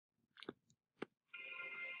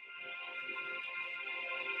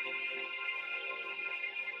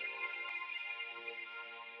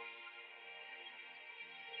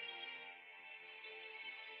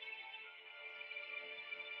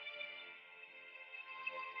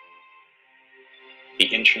The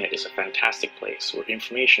internet is a fantastic place where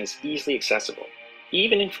information is easily accessible,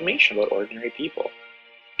 even information about ordinary people.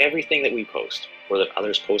 Everything that we post, or that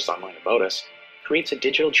others post online about us, creates a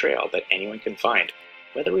digital trail that anyone can find,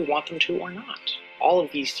 whether we want them to or not. All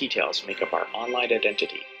of these details make up our online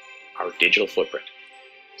identity, our digital footprint,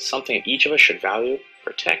 something that each of us should value,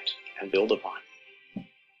 protect, and build upon.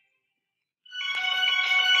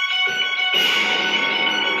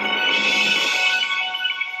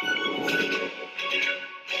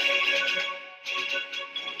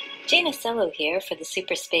 Jana Sello here for the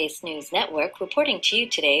Superspace News Network, reporting to you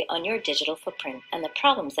today on your digital footprint and the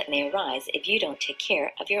problems that may arise if you don't take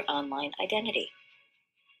care of your online identity.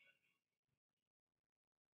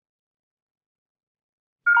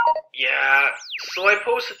 Yeah, so I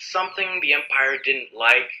posted something the Empire didn't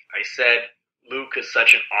like. I said, Luke is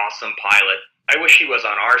such an awesome pilot. I wish he was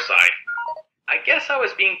on our side. I guess I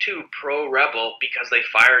was being too pro-rebel because they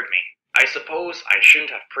fired me. I suppose I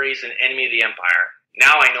shouldn't have praised an enemy of the Empire.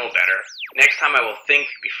 Now I know better. Next time I will think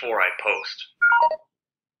before I post.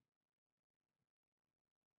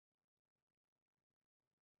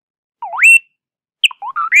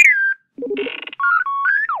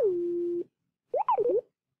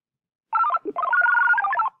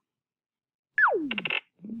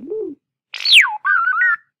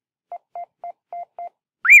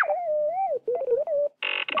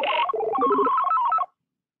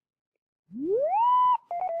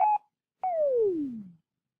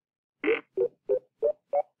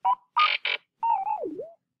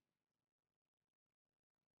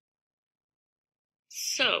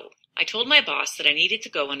 So, I told my boss that I needed to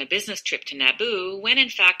go on a business trip to Naboo when in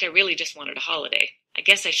fact I really just wanted a holiday. I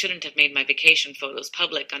guess I shouldn't have made my vacation photos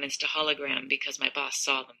public on Instahologram because my boss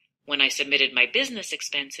saw them. When I submitted my business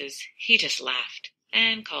expenses, he just laughed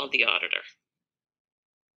and called the auditor.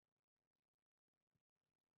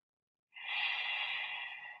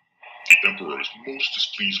 The Emperor is most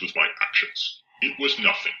displeased with my actions. It was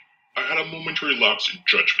nothing. I had a momentary lapse in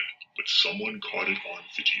judgment, but someone caught it on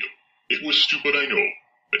video. It was stupid, I know,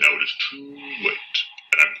 but now it is too late,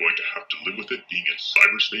 and I'm going to have to live with it being in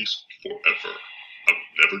cyberspace forever. I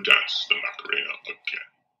will never dance the Macarena again.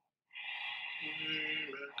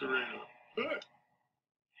 Macarena.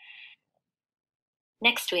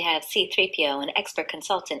 Next, we have C3PO, an expert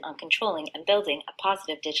consultant on controlling and building a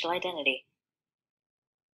positive digital identity.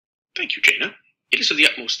 Thank you, Jana. It is of the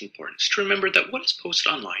utmost importance to remember that what is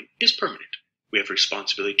posted online is permanent. We have a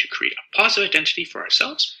responsibility to create a positive identity for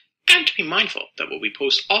ourselves and to be mindful that what we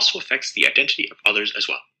post also affects the identity of others as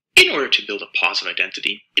well. In order to build a positive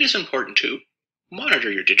identity, it is important to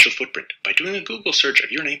monitor your digital footprint by doing a Google search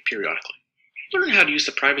of your name periodically. Learn how to use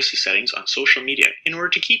the privacy settings on social media in order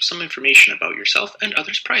to keep some information about yourself and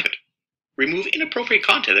others private. Remove inappropriate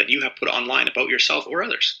content that you have put online about yourself or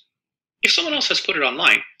others. If someone else has put it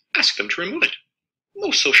online, ask them to remove it.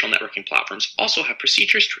 Most social networking platforms also have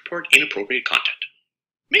procedures to report inappropriate content.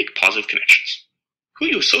 Make positive connections. Who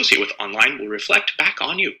you associate with online will reflect back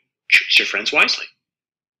on you. Choose your friends wisely.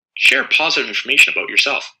 Share positive information about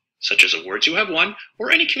yourself, such as awards you have won or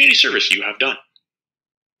any community service you have done.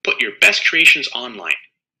 Put your best creations online.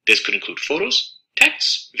 This could include photos,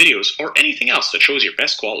 texts, videos, or anything else that shows your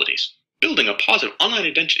best qualities. Building a positive online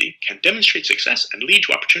identity can demonstrate success and lead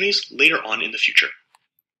to opportunities later on in the future.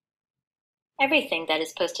 Everything that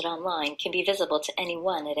is posted online can be visible to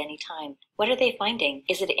anyone at any time. What are they finding?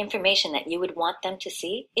 Is it information that you would want them to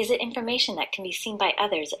see? Is it information that can be seen by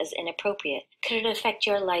others as inappropriate? Could it affect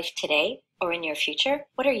your life today or in your future?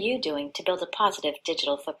 What are you doing to build a positive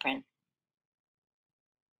digital footprint?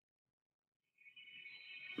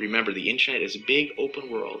 Remember, the internet is a big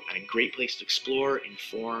open world and a great place to explore,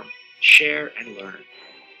 inform, share, and learn.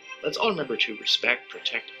 Let's all remember to respect,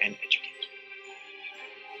 protect, and educate.